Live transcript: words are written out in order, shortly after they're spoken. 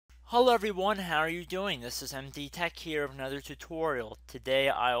Hello everyone, how are you doing? This is MD Tech here with another tutorial. Today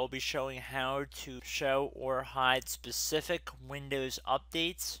I will be showing how to show or hide specific Windows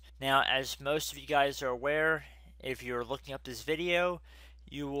updates. Now, as most of you guys are aware, if you're looking up this video,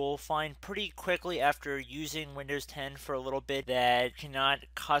 you will find pretty quickly after using Windows 10 for a little bit that you cannot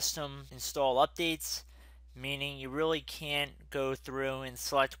custom install updates, meaning you really can't go through and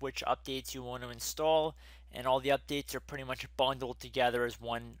select which updates you want to install, and all the updates are pretty much bundled together as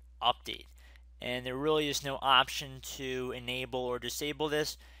one update. And there really is no option to enable or disable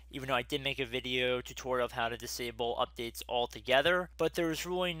this, even though I did make a video tutorial of how to disable updates altogether. But there's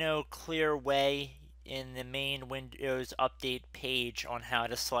really no clear way in the main Windows Update page on how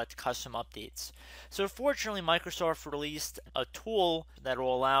to select custom updates. So fortunately, Microsoft released a tool that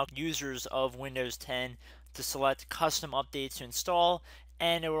will allow users of Windows 10 to select custom updates to install,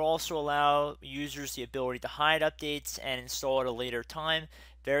 and it will also allow users the ability to hide updates and install at a later time,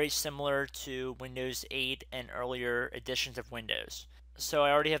 very similar to Windows 8 and earlier editions of Windows. So I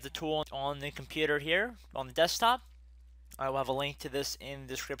already have the tool on the computer here on the desktop. I will have a link to this in the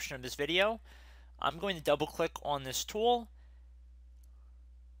description of this video. I'm going to double click on this tool.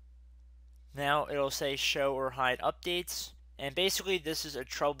 Now it'll say show or hide updates, and basically this is a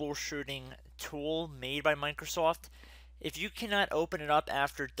troubleshooting tool made by Microsoft. If you cannot open it up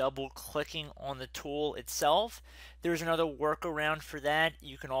after double clicking on the tool itself, there's another workaround for that.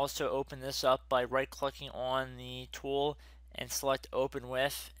 You can also open this up by right clicking on the tool and select open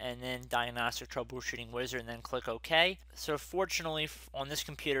with, and then diagnostic troubleshooting wizard, and then click OK. So fortunately on this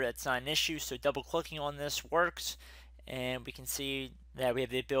computer that's not an issue, so double clicking on this works, and we can see that we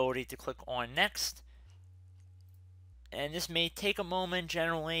have the ability to click on next. And this may take a moment.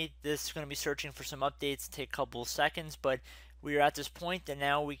 Generally, this is going to be searching for some updates, take a couple of seconds, but we are at this point that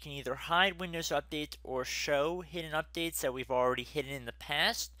now we can either hide Windows updates or show hidden updates that we've already hidden in the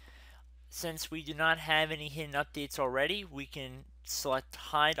past. Since we do not have any hidden updates already, we can select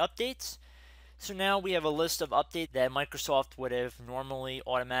hide updates. So now we have a list of updates that Microsoft would have normally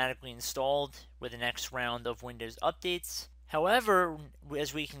automatically installed with the next round of Windows updates. However,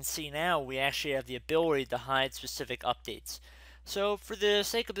 as we can see now, we actually have the ability to hide specific updates. So for the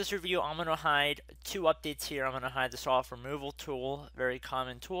sake of this review, I'm going to hide two updates here. I'm going to hide the soft removal tool, very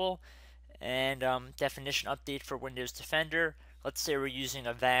common tool, and definition update for Windows Defender. Let's say we're using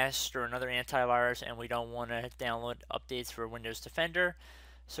Avast or another antivirus and we don't want to download updates for Windows Defender.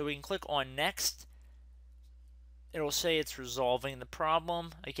 So we can click on next. It'll say it's resolving the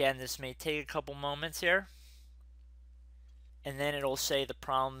problem. Again, this may take a couple moments here. And then it'll say the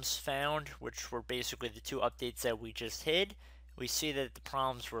problems found, which were basically the two updates that we just hid. We see that the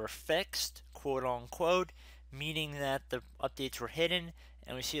problems were fixed, quote unquote, meaning that the updates were hidden,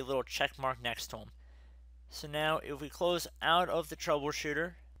 and we see a little check mark next to them. So now if we close out of the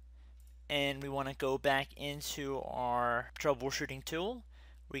troubleshooter and we want to go back into our troubleshooting tool,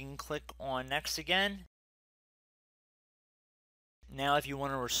 we can click on next again. Now if you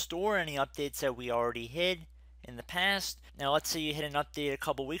want to restore any updates that we already hid in the past, now let's say you hit an update a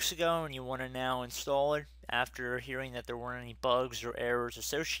couple weeks ago and you want to now install it after hearing that there weren't any bugs or errors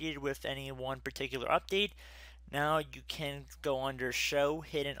associated with any one particular update. Now you can go under show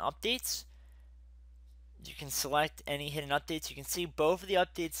hidden updates. You can select any hidden updates. You can see both of the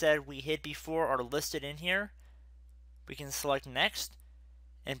updates that we hid before are listed in here. We can select next,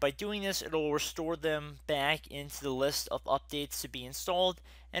 and by doing this it will restore them back into the list of updates to be installed.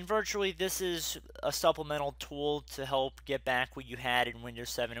 And virtually this is a supplemental tool to help get back what you had in Windows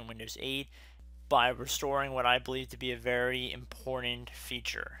 7 and Windows 8 by restoring what I believe to be a very important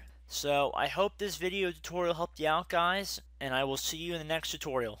feature. So I hope this video tutorial helped you out, guys, and I will see you in the next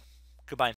tutorial. Goodbye.